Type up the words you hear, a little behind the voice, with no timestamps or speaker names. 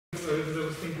I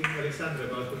was thinking, Alexandra,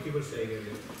 about what you were saying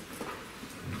earlier.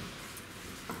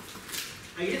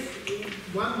 I guess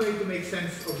one way to make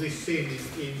sense of this scene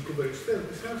in Kubrick's film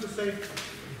is kind of to say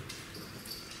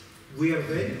we are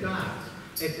very bad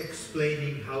at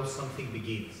explaining how something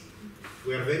begins.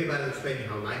 We are very bad at explaining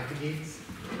how life begins,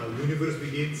 how the universe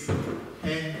begins,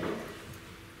 and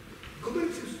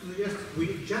Kubrick seems to suggest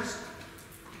we're just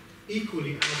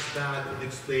equally as bad at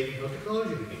explaining how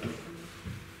technology begins.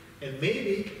 And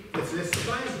maybe it's less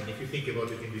surprising if you think about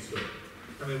it in this way.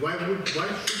 I mean, why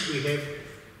should we have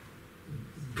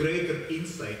greater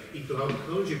insight into how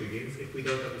technology begins if we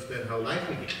don't understand how life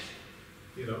begins?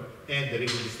 You know, and there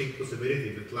is a distinct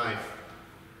possibility that life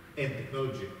and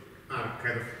technology are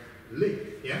kind of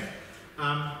linked, yeah?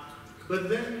 But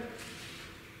then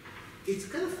it's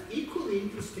kind of equally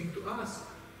interesting to ask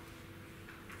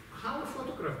how a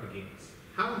photograph begins,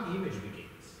 how an image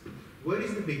begins. Where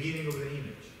is the beginning of the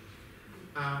image?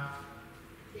 The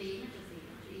image of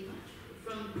the image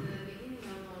from the beginning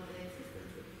of the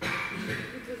existence.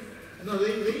 No,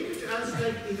 the image as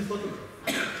like in the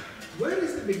photograph. Where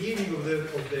is the beginning of the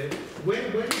where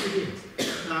it begins?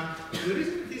 The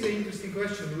reason it is an interesting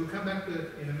question, we'll come back to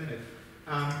it in a minute.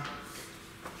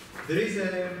 There is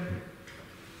a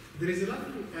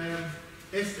lovely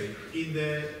essay in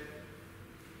the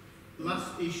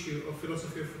last issue of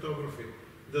Philosophy of Photography.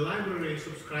 The library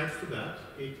subscribes to that.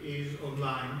 It is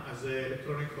online as an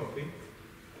electronic copy.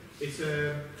 It's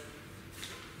a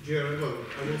journal. Well,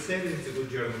 I will say that it's a good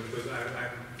journal because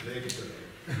I'm the editor.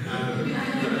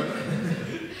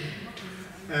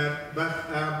 But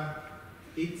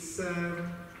it's at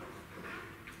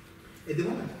the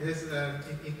moment it has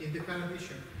in the current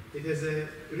issue it has a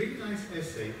really nice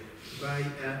essay by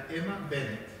Emma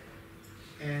Bennett.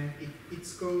 And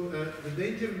it's called The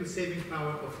Danger and the Saving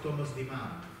Power of Thomas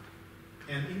Demand.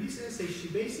 And in this essay, she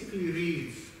basically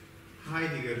reads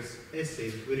Heidegger's essay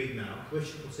that we read now,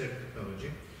 Question Concerning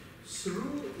Technology,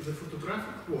 through the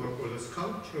photographic work or the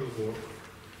sculptural work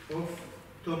of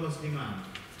Thomas Demand.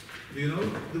 Do you know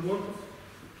the work of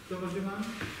Thomas Demand?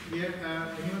 Yeah,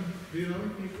 anyone? Do you know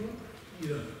his work? You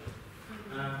don't.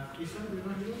 Isa, do you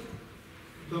know his work?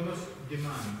 Thomas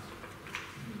Demand.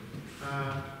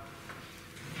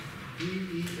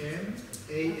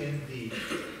 D-E-M-A-N-D.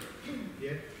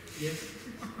 Yeah? Yes?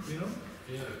 You know?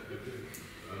 Yeah, I do.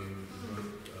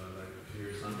 Like a few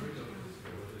summaries of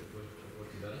what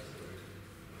he does?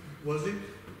 Was it?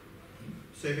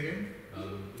 Say it again? No,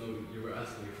 you were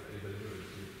asking if anybody knew it.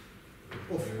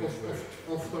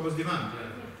 Of Thomas Demand?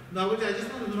 Yeah. No, but I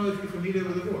just wanted to know if you're familiar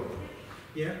with the work.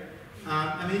 Yeah?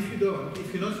 I mean, if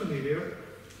you're not familiar,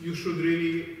 you should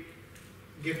really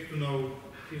get to know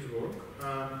his work.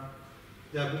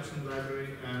 There are books in the library,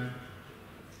 and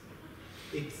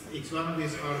it's one of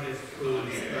these artists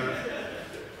whose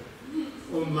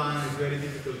online is very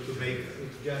difficult to make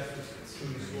justice to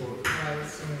his work.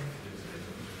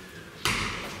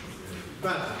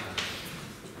 But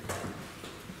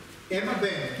Emma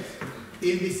Bennett,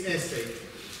 in this essay,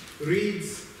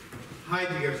 reads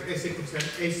Heidegger's Question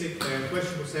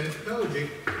Concerning Technology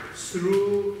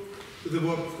through the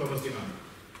work of Thomas Demand.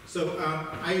 So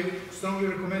I strongly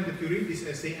recommend that you read this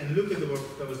essay and look at the work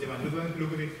of Thomas Demand. We're going to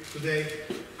look at it today.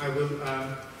 I will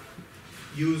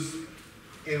use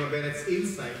Emma Bennett's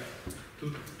insight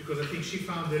because I think she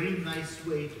found a really nice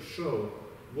way to show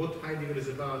what Heidegger is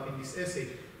about in this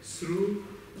essay through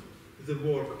the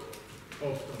work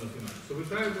of Thomas Demand. So we'll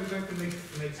try to make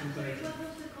some connection. What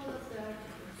was the call of the article?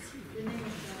 The name of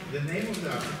the name of the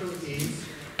article is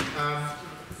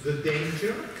The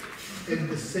Danger and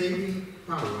the Saving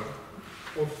Power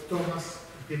of Thomas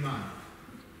Demand.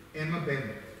 Emma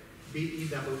Bennett.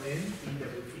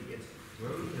 B-E-N-N-E-T-T, yes.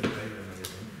 Where we can buy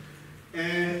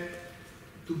them?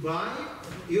 To buy,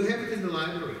 you have it in the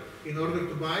library. In order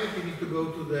to buy it, you need to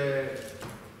go to the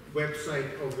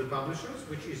website of the publishers,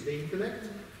 which is the Intellect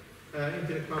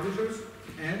Publishers,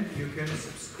 and you can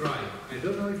subscribe. I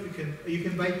don't know if you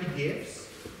can buy PDFs.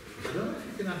 I don't know if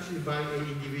you can actually buy an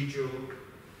individual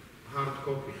hard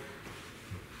copy.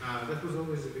 That was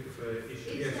always a bit of an issue.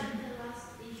 Is that the last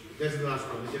issue? That's the last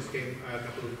one. It just came a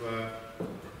couple of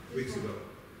weeks ago.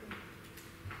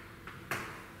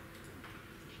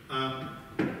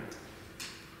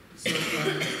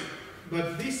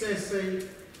 But this essay,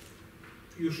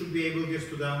 you should be able just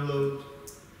to download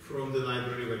from the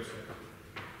library website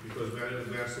because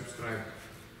we are subscribed.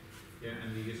 Yeah,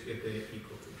 and you just get the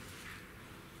e-copy.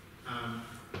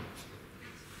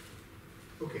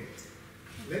 Okay,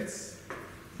 let's.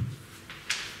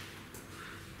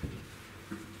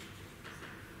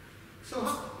 So,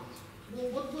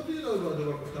 what do you know about the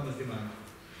work of Thomas Demand?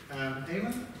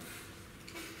 Anyone?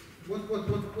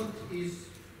 what is,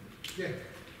 yeah.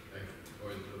 Like, or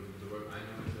the work I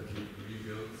know is that he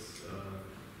rebuilds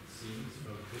scenes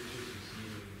from pictures you see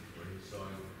or you saw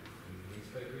in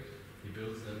newspapers. He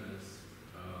builds them as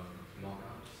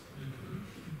mock-ups on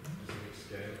a specific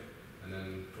scale, and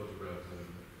then photographs them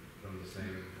from the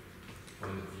same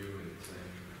point of view and the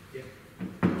same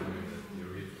manner that the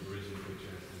original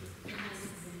picture has been.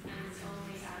 And it's all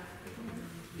made out of paper.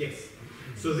 Yes.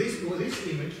 So this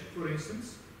image, for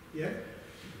instance,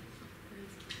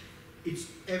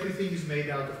 everything is made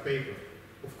out of paper.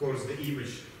 Of course, the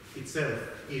image itself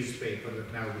is paper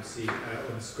that now we see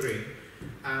on the screen.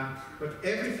 But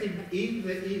everything in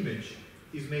the image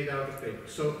is made out of paper.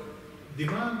 So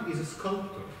Demand is a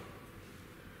sculptor,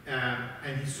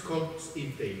 and he sculpts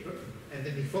in paper, and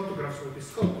then he photographs what he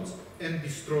sculpts and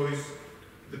destroys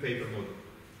the paper model.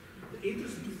 The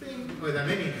interesting thing, well, there are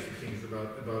many interesting things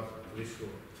about this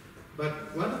work,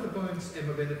 but one of the points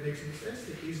Emma Bennett makes in this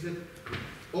essay is that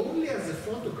only as a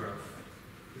photograph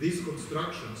these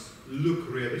constructions look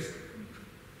realistic.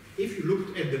 If you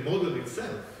looked at the model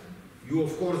itself, you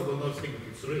of course will not think that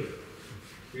it's real.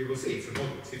 We will see it's a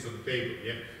model, it sits on the table,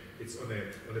 it's on a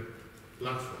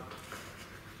platform.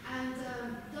 And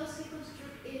does he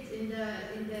construct it in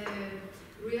the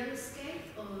real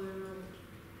escape or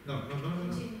No.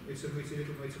 It's a model.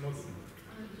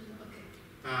 Okay.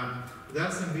 There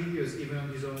are some videos even on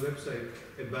his own website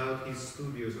about his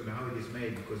studios and how it is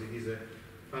made, because it is a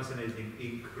fascinating,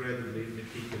 incredibly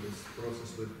meticulous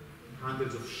process with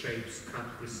hundreds of shapes cut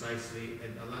precisely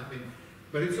and alignment.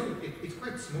 But it's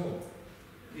quite small.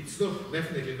 It's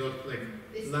definitely not like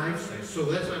life size. So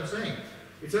that's what I'm saying.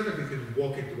 It's not like you can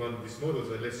walk into one of these models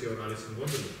unless you're Alice in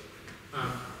Wonderland.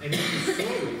 And if you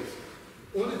saw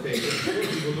it on a paper, of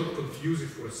course you will not confuse it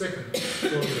for a second for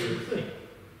the real thing.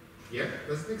 Yeah,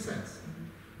 does it make sense?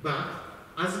 But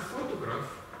as a photograph,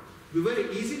 we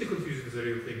very easily confuse it as a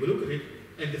real thing. We look at it,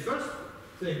 and the first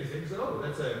thing we think is, oh,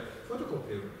 that's a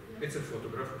photocopier. It's a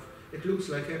photograph. It looks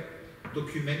like a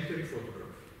documentary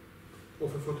photograph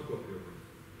of a photocopier.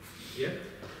 Yeah?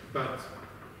 But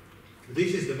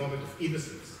this is the moment of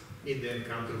innocence in the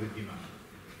encounter with Demand.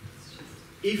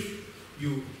 If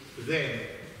you then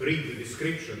read the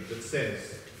description that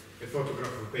says a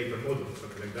photograph of a paper model or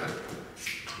something like that,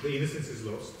 the innocence is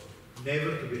lost,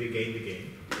 never to be regained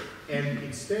again. And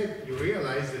instead, you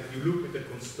realize that you look at a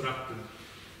constructed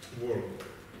world.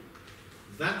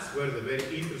 That's where the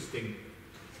very interesting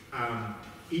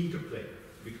interplay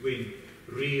between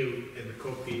real and the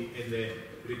copy and the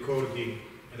recording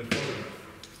and the photograph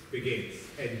begins.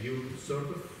 And you sort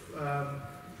of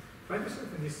find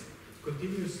yourself in this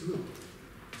continuous loop.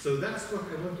 So that's what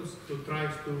I want to try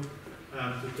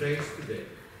to trace today.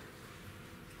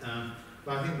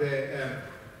 But I think the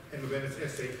Emma Bennett's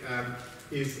essay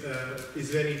is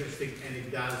very interesting, and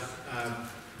it does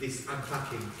this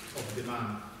unpacking of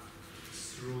demand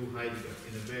through Heidegger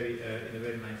in a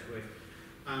very nice way.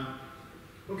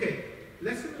 Okay,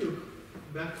 let's have a look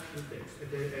back to the text at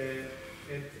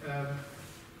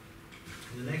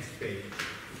the next page,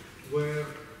 where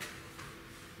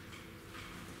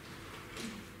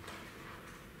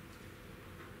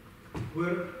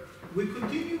we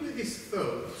continue with this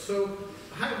thought. So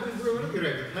we already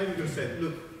read it. Heidegger said,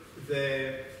 look,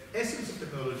 the essence of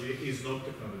technology is not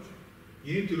technology.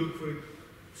 You need to look for it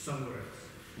somewhere else.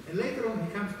 And later on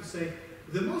he comes to say,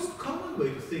 the most common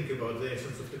way to think about the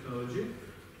essence of technology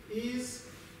is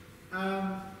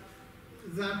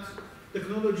that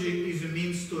technology is a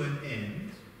means to an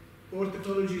end, or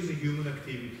technology is a human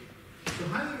activity. So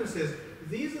Heidegger says,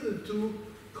 these are the two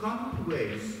common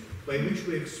ways by which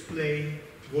we explain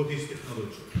what is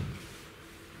technology.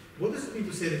 What does it mean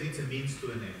to say that it's a means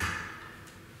to an end?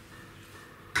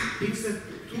 It's a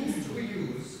tool we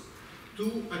use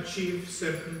to achieve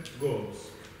certain goals.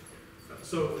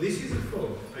 So this is a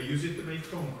phone. I use it to make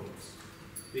phone calls.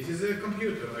 This is a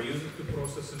computer. I use it to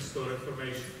process and store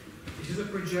information. This is a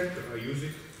projector. I use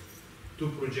it to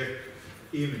project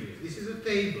images. This is a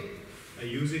table. I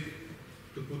use it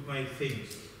to put my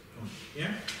things on.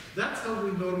 Yeah? That's how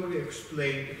we normally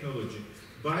explain technology,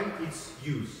 by its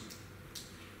use.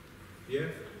 Yeah?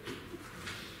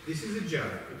 This is a jar.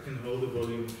 It can hold a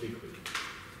volume of liquid.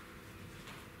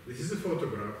 This is a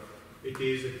photograph. It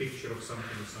is a picture of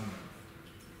something or someone.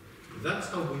 That's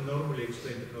how we normally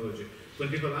explain technology. When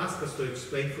people ask us to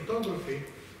explain photography,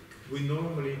 we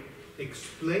normally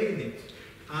explain it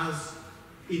as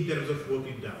in terms of what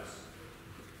it does.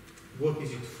 What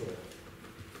is it for?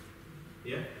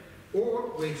 Yeah?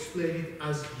 Or we explain it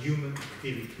as human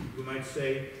activity. We might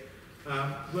say,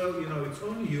 well, you know, it's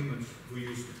only humans who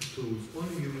use tools,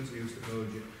 only humans who use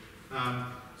technology.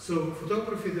 So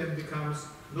photography then becomes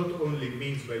not only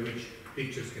means by which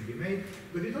pictures can be made,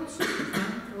 but it also is a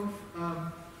kind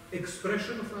of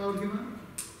expression of our humanity.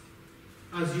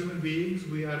 As human beings,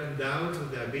 we are endowed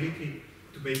with the ability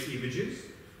to make images,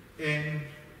 and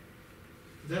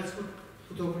that's what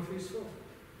photography is for.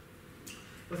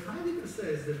 But Heidegger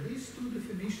says that these two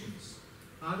definitions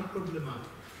are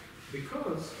problematic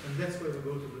because, and that's why we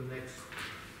go to the next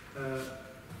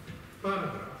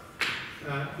paragraph,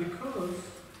 because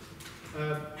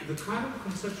the current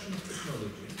conception of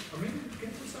technology, I mean,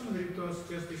 can someone read to us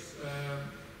just this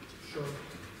short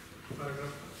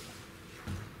paragraph?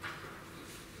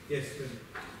 Yes, then.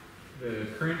 The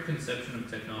current conception of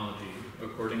technology,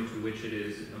 according to which it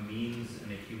is a means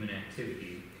and a human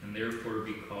activity, can therefore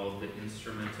be called the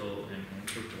instrumental and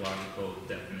anthropological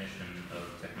definition of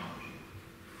technology.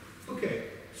 Okay,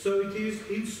 so it is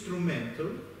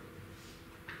instrumental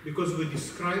because we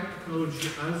describe technology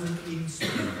as an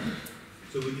instrument.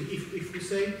 So if we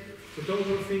say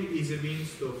photography is a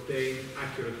means to obtain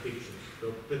accurate pictures,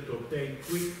 to obtain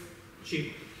quick,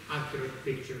 cheap, accurate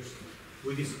pictures,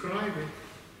 we describe it.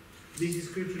 This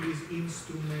description is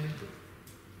instrumental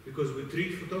because we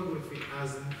treat photography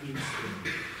as an instrument,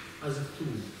 as a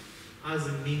tool, as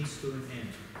a means to an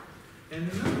end.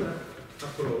 And another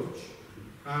approach,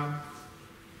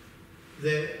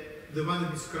 the one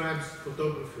that describes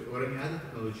photography or any other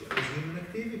technology as human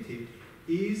activity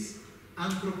is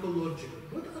anthropological.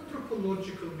 What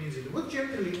anthropological means? What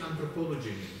generally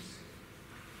anthropology means?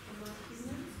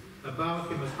 About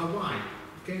humans. Why?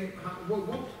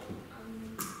 What?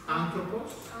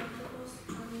 Anthropos? Anthropos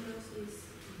is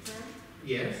man.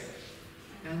 Yes.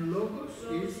 And logos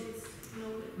is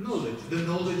knowledge. knowledge, the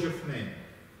knowledge of man.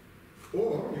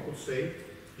 Or you could say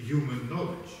human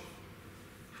knowledge.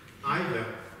 Either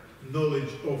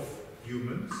knowledge of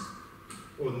humans,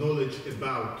 or knowledge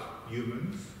about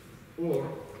humans, or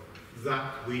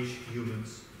that which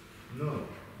humans know.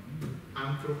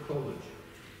 Anthropology.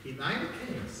 In either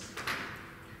case,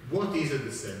 what is at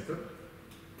the center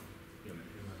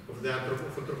of the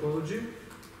anthropology?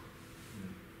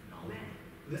 Man.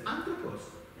 The anthropos.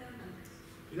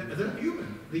 The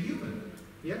human. The human.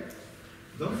 Yeah?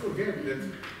 Don't forget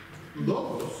that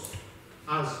logos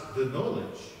as the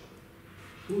knowledge.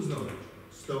 Whose knowledge?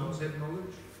 Stones have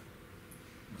knowledge.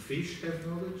 Fish have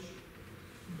knowledge.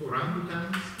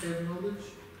 Orangutans have knowledge.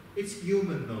 It's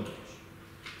human knowledge.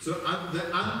 So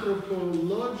the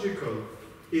anthropological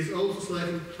is also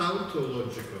slightly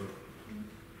tautological.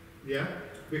 Yeah?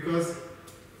 Because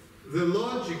the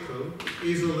logical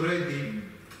is already,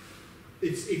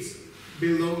 it's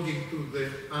belonging to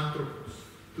the anthropos,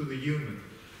 to the human.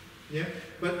 Yeah?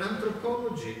 But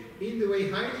anthropology, in the way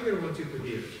Heidegger wants you to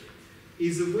hear,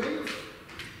 is a way of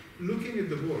looking at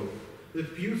the world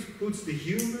that puts the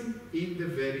human in the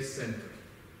very center.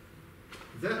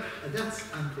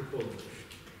 That's anthropology.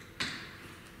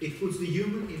 It puts the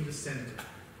human in the center.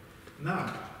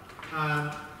 Now,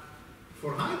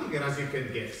 for Heidegger, as you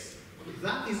can guess,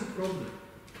 that is a problem.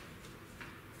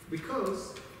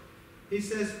 Because he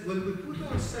says when we put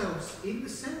ourselves in the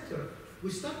center, we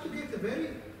start to get a very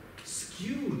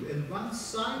skewed and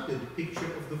one-sided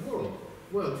picture of the world.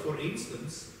 Well, for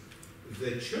instance,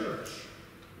 the church,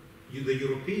 the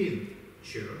European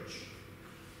church,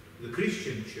 the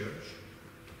Christian church,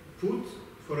 put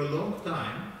for a long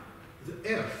time the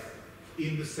earth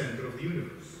in the center of the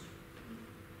universe.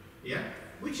 Yeah?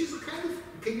 Which is a kind of,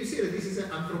 can you see that this is an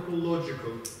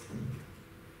anthropological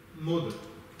model?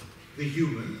 The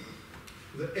human,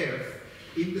 the earth,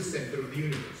 in the center of the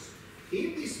universe.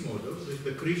 In this model,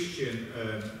 the Christian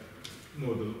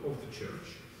model of the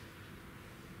church,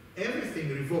 everything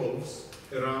revolves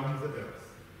around the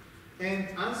earth. And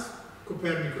as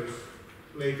Copernicus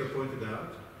later pointed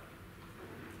out,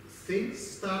 things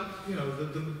start,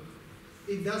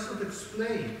 it does not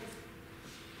explain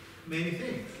many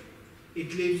things.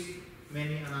 It leaves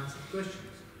many unanswered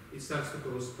questions. It starts to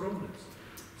cause problems.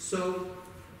 So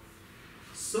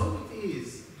it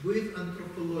is with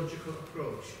anthropological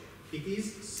approach. It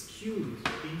is skewed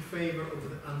in favor of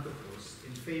the anthropos,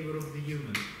 in favor of the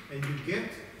human, and you get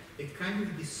a kind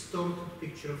of distorted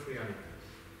picture of reality.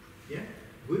 Yeah?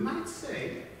 We might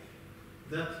say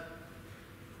that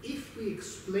if we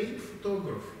explain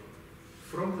photography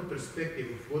from the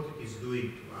perspective of what it is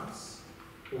doing to us,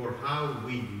 or how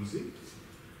we use it,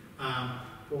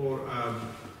 or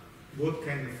what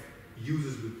kind of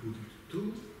uses we put it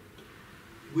to,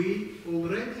 we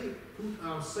already put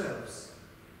ourselves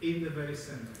in the very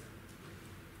center.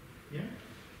 Yeah?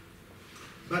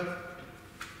 But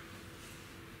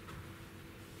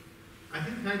I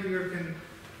think Heidegger can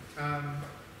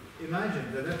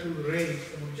imagine that that will raise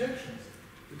some objections.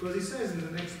 Because he says in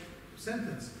the next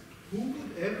sentence, who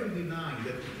would ever deny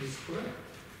that it is correct?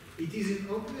 It is in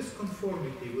obvious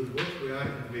conformity with what we are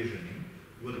envisioning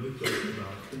when we talk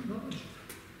about technology.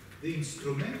 The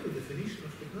instrumental definition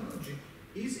of technology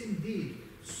is indeed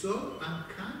so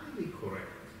uncannily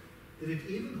correct that it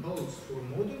even holds for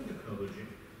modern technology,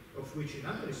 of which in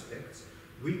other respects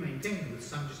we maintain with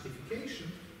some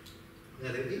justification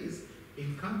that it is,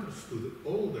 in contrast to the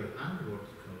older underworld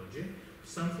technology,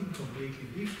 something completely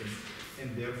different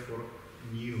and therefore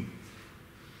new.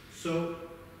 So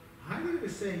Heidegger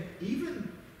is saying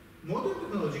even modern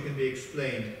technology can be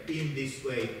explained in this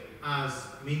way as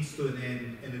means to an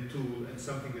end and a tool and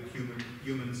something that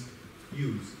humans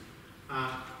use.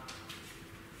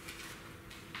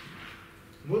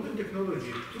 Modern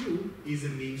technology too is a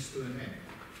means to an end.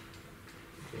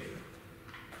 Okay.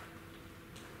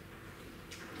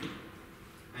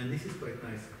 And this is quite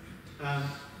nice.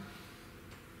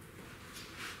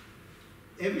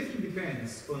 Everything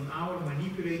depends on our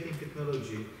manipulating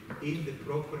technology in the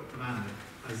proper manner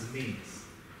as means.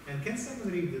 And can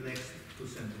someone read the next two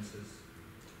sentences?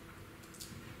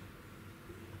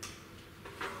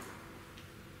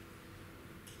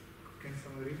 Can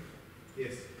someone read?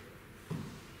 Yes.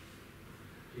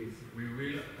 Please. We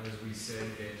will, as we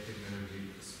said, get technology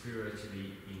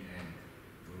spiritually in end.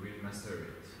 We will master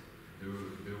it. The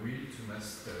will to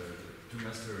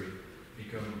master it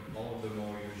become all the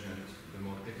more urgent, the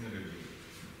more technology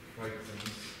frightens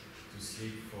to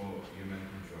seek for human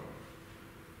control.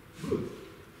 Good.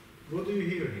 What do you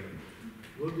hear here?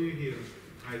 What do you hear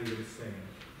Heidegger saying?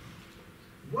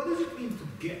 What does it mean to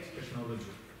get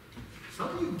technology? How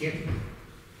do you get it?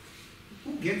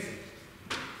 Who gets it?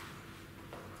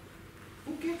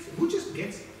 Who gets it? Who just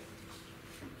gets it?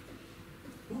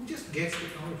 Who just gets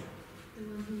technology? The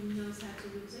one who knows how to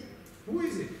use it. Who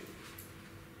is it?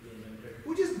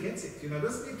 Who just gets it?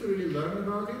 Doesn't need to really learn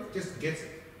about it, just gets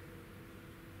it.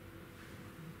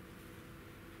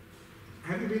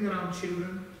 Have you been around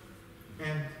children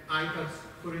and iPads,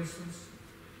 for instance?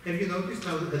 Have you noticed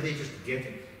how that they just get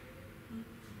it?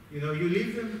 You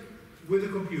leave them with a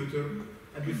computer,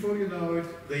 and before you know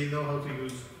it, they know how to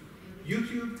use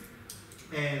YouTube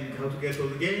and how to get all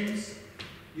the games.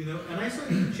 And I saw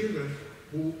even children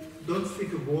who don't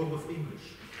speak a word of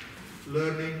English,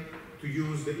 learning to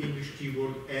use the English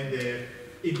keyboard and the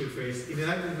interface in a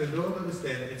language they don't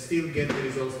understand and still get the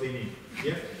results they need.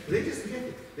 Yeah? They just get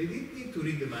it. They didn't need to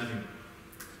read the manual.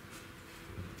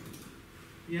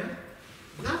 Yeah?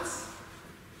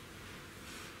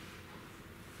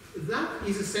 That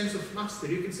is a sense of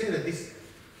mastery. You can say that this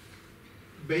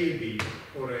baby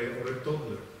or a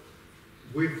toddler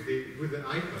with the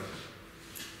iPad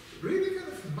really kind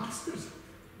of masters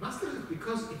it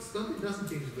because it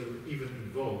doesn't even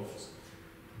involve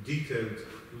detailed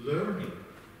learning.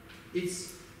 You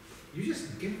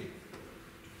just get it.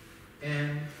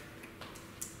 And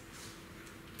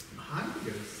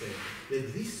Heidegger is saying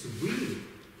that this will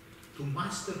to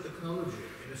master technology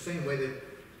in the same way that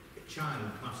a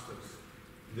child masters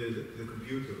the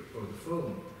computer or the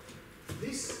phone,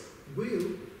 this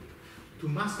will to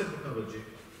master technology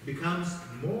becomes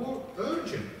more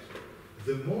urgent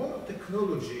the more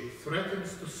technology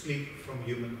threatens to slip from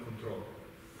human control.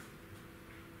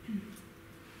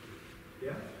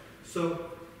 Yeah?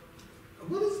 So,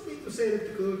 what does it mean to say that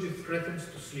technology threatens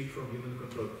to slip from human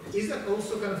control? Is that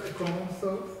also kind of a common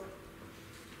thought?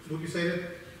 Would you say that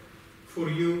for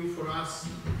you, for us,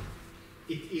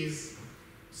 it is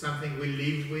something we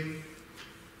live with?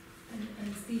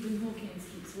 And Stephen Hawking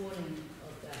keeps warning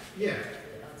of that. Yeah.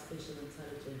 The artificial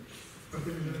intelligence.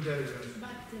 Artificial intelligence.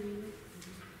 Battery.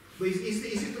 But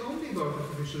is it only about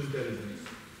artificial intelligence?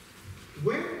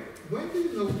 When do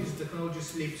you notice technology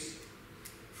slips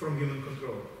from human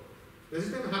control? Does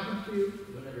it ever happen to you?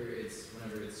 Whenever it's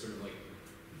sort of like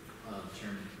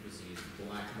term was used,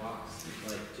 black box,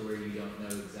 like to where you don't know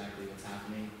exactly what's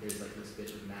happening. There's like this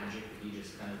bit of magic that you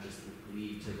just kind of just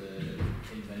leave to the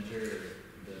inventor or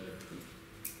the.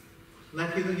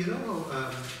 Like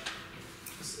how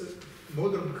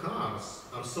modern cars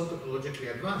are so technologically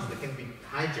advanced they can be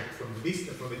hijacked from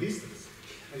a distance,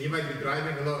 and you might be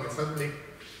driving along and suddenly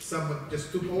someone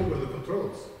just took over the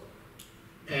controls,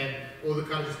 and all the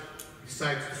car just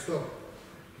decides to stop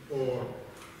or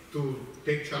to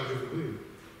take charge of the wheel.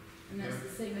 And that's the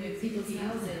same with people's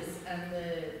houses and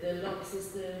the lock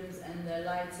systems and the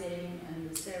lighting and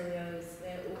the stereos.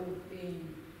 They're all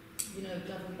being,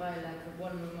 governed by like a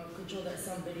one remote control that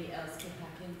somebody else can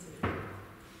hack into.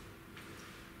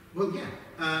 Well, yeah.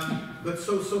 But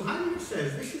so Heidegger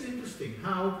says this is interesting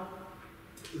how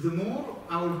the more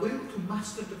our will to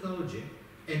master technology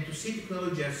and to see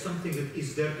technology as something that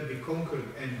is there to be conquered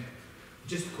and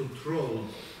just controlled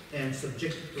and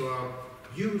subjected to our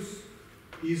use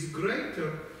is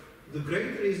greater, the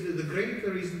greater is the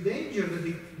danger that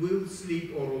it will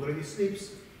slip or already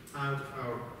slips out of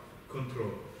our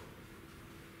control.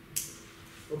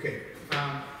 Okay,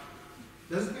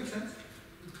 does it make sense?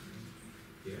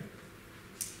 Yeah.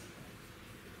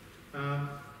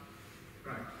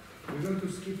 Right, we're going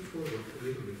to skip forward a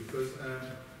little bit because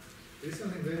there is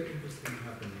something very interesting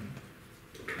happening.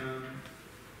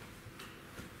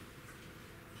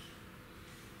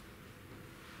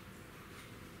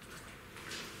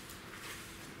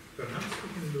 Perhaps we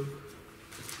can look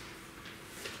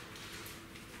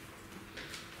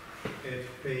at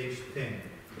page 10.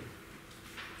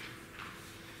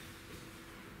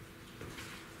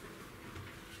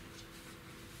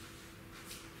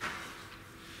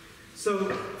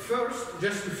 So first,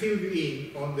 just to fill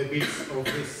you in on the bits of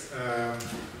this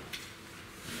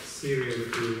serial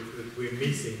that we're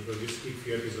missing because we skipped a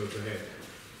few episodes ahead.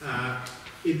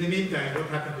 In the meantime, what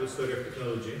happened to the story of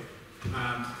technology?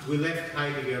 We left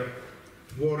Heidegger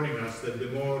warning us that the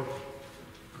more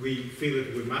we feel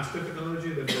that we master technology,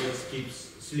 the more it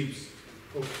slips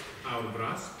off our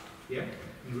grasp, yeah,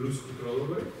 and we lose control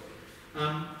over it.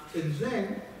 And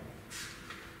then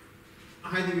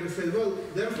Heidegger said, well,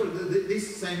 therefore,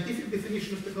 this scientific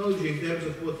definition of technology in terms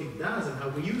of what it does and how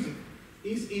we use it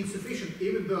is insufficient,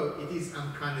 even though it is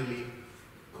uncannily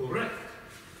correct.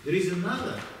 There is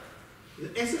another. The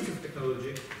essence of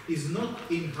technology is not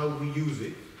in how we use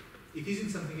it, it is in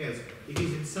something else. It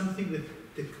is in something that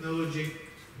technology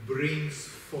brings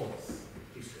forth,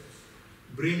 he says,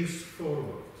 brings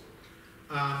forward.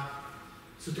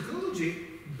 So technology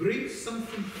brings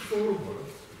something forward,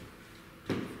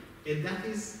 and that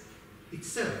is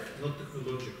itself not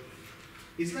technological.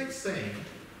 It's like saying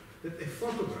that a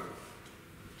photograph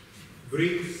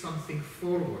brings something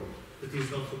forward that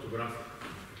is not photographic.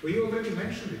 Well, you already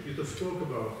mentioned it. You just spoke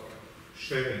about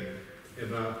sharing,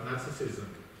 about narcissism,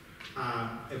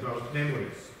 about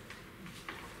memories.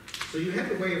 So you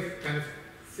have a way of kind of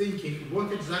thinking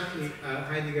what exactly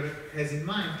Heidegger has in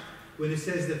mind when he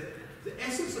says that the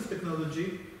essence of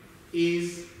technology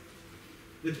is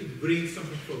that it brings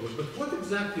something forward. But what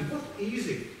is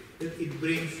it that it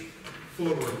brings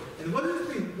forward? And what does it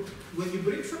mean? When you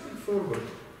bring something forward,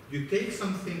 you take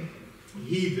something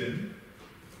hidden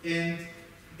and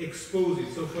expose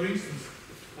it. So for instance,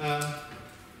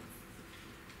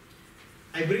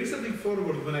 I bring something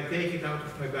forward when I take it out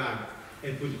of my bag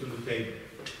and put it on the table.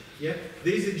 Yeah?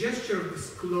 There is a gesture of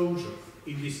disclosure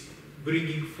in this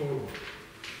bringing forward.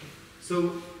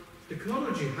 So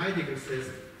technology, Heidegger says,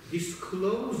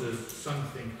 discloses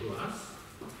something to us.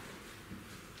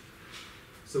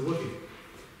 So what is it?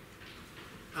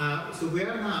 So we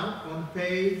are now on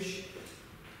page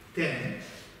 10,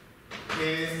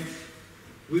 and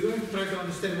we're going to try to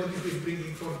understand what is this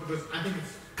bringing forward, because I think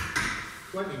it's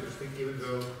quite interesting, even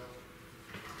though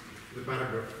the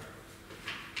paragraph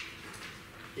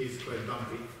is quite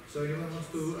bumpy. So anyone wants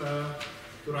to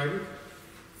write it?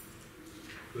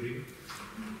 To read it?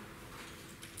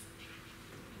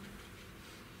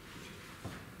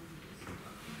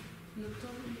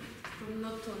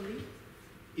 Not only.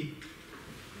 It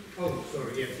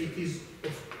is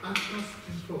of utmost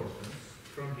importance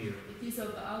from here. It is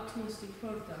of utmost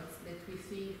importance that we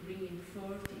think bringing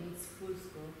forth in its full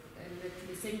scope, and at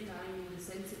the same time in the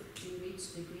sense in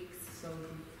which the Greeks saw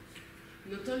it.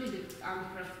 Not only the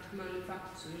handcraft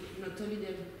manufacturing, not only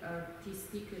the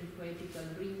artistic and poetical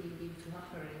bringing into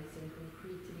appearance and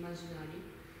concrete imaginary,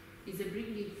 is a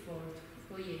bringing forth,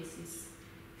 poiesis.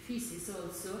 Physis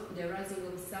also, the rising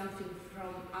of something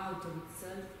from out of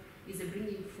itself, is a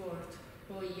bringing forth,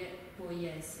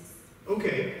 poiesis.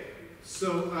 Okay,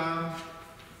 so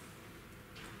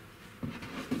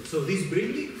this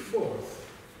bringing forth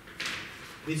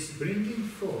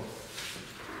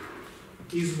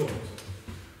is what?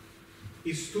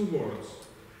 Is two words,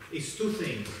 is two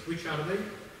things. Which are they?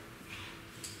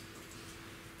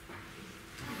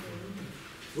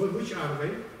 Well, which are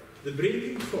they? The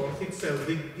bringing forth itself,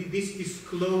 this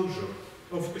disclosure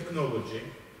of technology.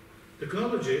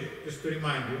 Technology, just to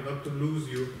remind you, not to lose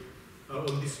you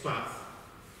on this path.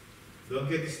 Don't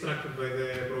get distracted by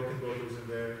the broken bottles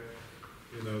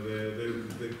and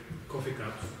the coffee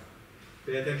cups.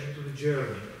 Pay attention to the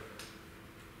journey.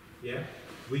 Yeah?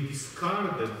 We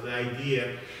discarded the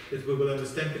idea that we will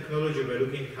understand technology by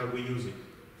looking at how we use it.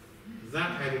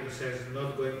 That, Heidegger says, is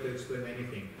not going to explain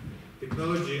anything.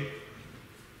 Technology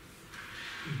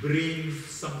brings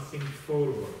something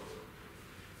forward,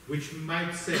 which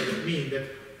might mean that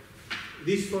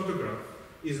this photograph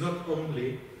is not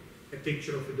only a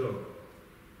picture of a dog.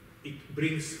 It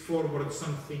brings forward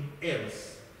something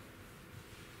else.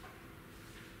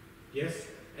 Yes?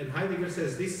 And Heidegger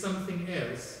says this something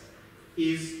else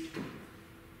is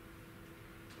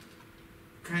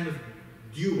kind of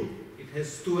dual. It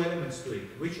has two elements to it.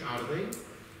 Which are they?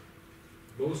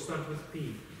 Both start with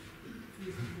P.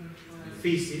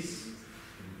 Thesis,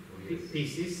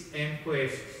 thesis and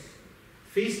poiesis.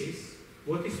 Thesis,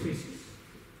 what is thesis?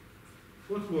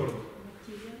 What word?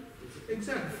 Material.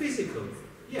 Exactly, physical.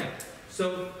 Yeah.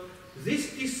 So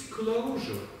this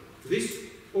disclosure, this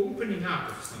opening up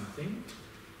of something,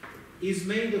 is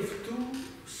made of two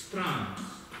strands,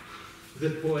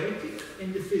 the poetic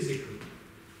and the physical.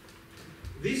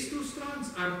 These two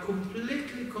strands are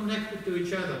completely connected to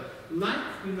each other,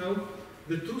 like, you know,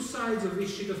 the two sides of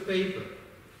this sheet of paper.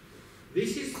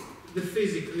 This is the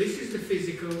physical, this is the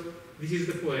physical, this is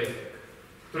the poetic.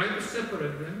 Try to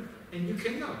separate them, and you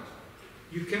cannot.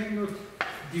 You cannot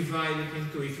divide it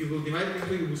into, if you will divide it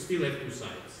into, you will still have two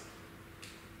sides.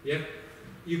 Yeah?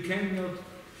 You cannot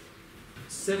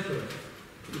separate.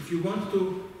 If you want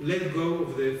to let go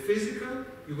of the physical,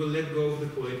 you will let go of the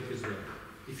poetic as well.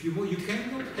 If you want, you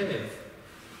cannot have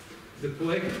the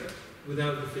poetic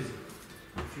without the physical.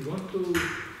 If you want to,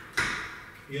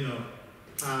 you know,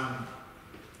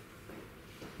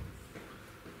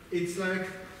 it's like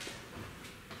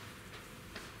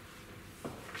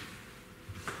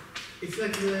a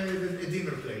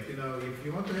dinner plate, you know. If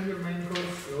you want to have your main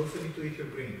course, you also need to eat your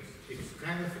greens. It's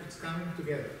coming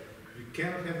together. You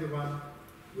cannot have the one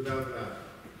without the other.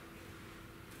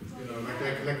 You know,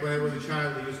 like when I was a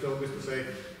child, they used to always to say,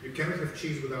 you cannot have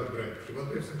cheese without bread. If you want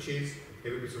to have some cheese,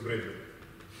 have a piece of bread with it.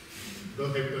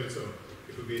 Don't have it on its own.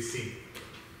 It will be a sin.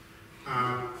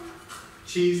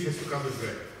 Cheese has to come with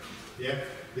bread. Yeah?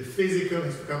 The physical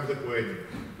has to come with the poetic.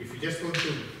 If you just want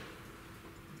to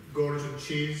gorge on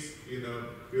cheese, you know,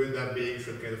 you end up being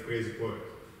some kind of crazy poet.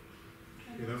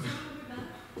 You know?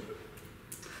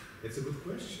 It's a good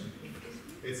question.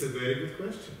 It's a very good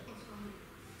question.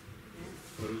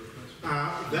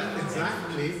 That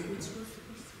exactly.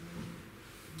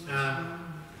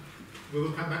 We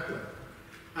will come back to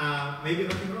that. Maybe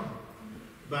nothing wrong,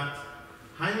 but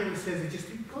Heidegger says it's just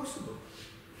impossible.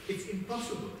 It's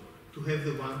impossible to have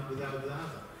the one without the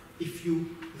other.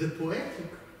 The poetic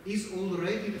is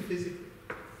already the physical.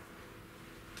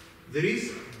 There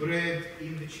is bread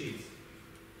in the cheese.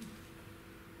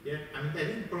 Yeah, I mean, I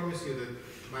didn't promise you that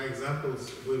my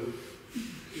examples will,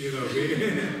 you know,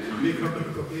 be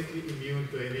completely immune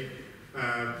to any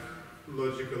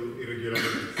logical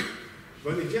irregularities.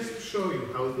 But it just to show you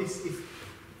how this is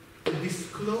a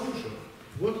disclosure.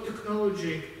 What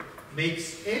technology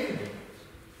makes evident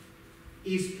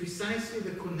is precisely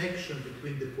the connection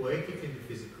between the poetic and the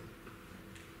physical.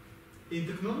 In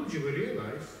technology, we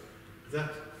realize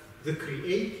that the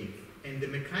creative and the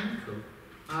mechanical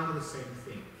are the same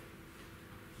thing.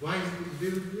 Why is it, do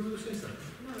you want to say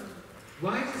something? No.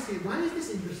 Why is this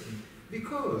interesting?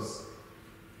 Because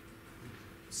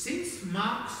since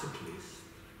Marx, at least,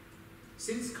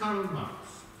 since Karl Marx,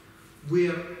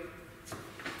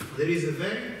 there is a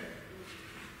very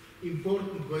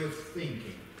important way of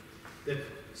thinking that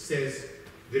says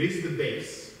there is the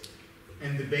base,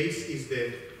 and the base is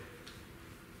the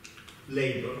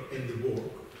labor and the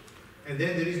work, and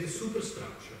then there is the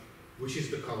superstructure, which is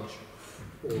the culture,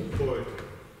 or poetry,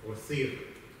 or theater.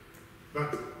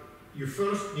 But you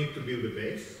first need to build a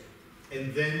base,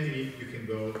 and then you can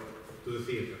go to the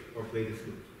theater or play the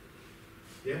flute.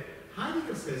 Yeah?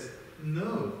 Heidegger says,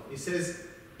 no. He says,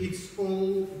 it's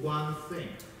all one thing.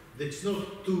 It's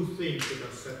not two things that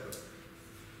are separate.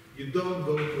 You don't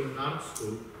go to an art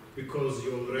school because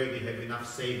you already have enough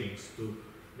savings to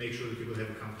make sure that you will have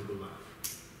a comfortable life.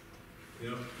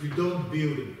 You know, you don't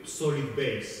build a solid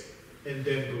base and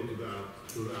then go to the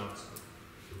art school.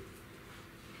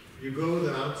 You go to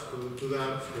the art school,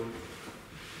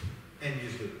 and you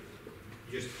just do it.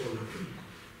 You just follow it,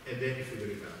 and then you figure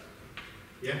it out.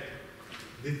 Yeah?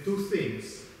 The two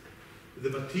things, the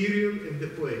material and the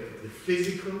poetic, the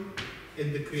physical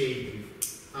and the creative,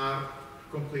 are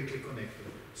completely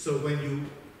connected. So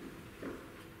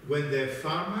when the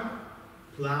farmer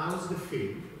plows the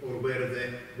field, or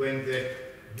when the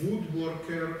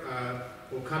woodworker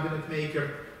or cabinet maker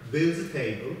builds a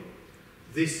table,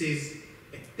 this is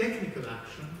a technical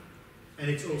action, and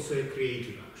it's also a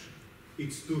creative action.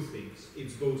 It's two things.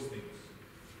 It's both things.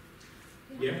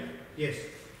 Yeah? Yes?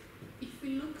 If we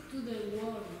look to the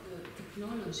word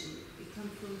technology, it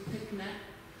comes from techne,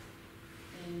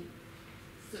 and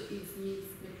so it means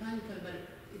mechanical, but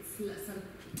it's some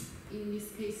in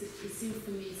this case, it seems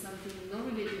to me something not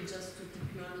related just to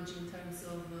technology in terms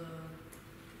of,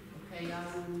 okay, how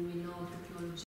we know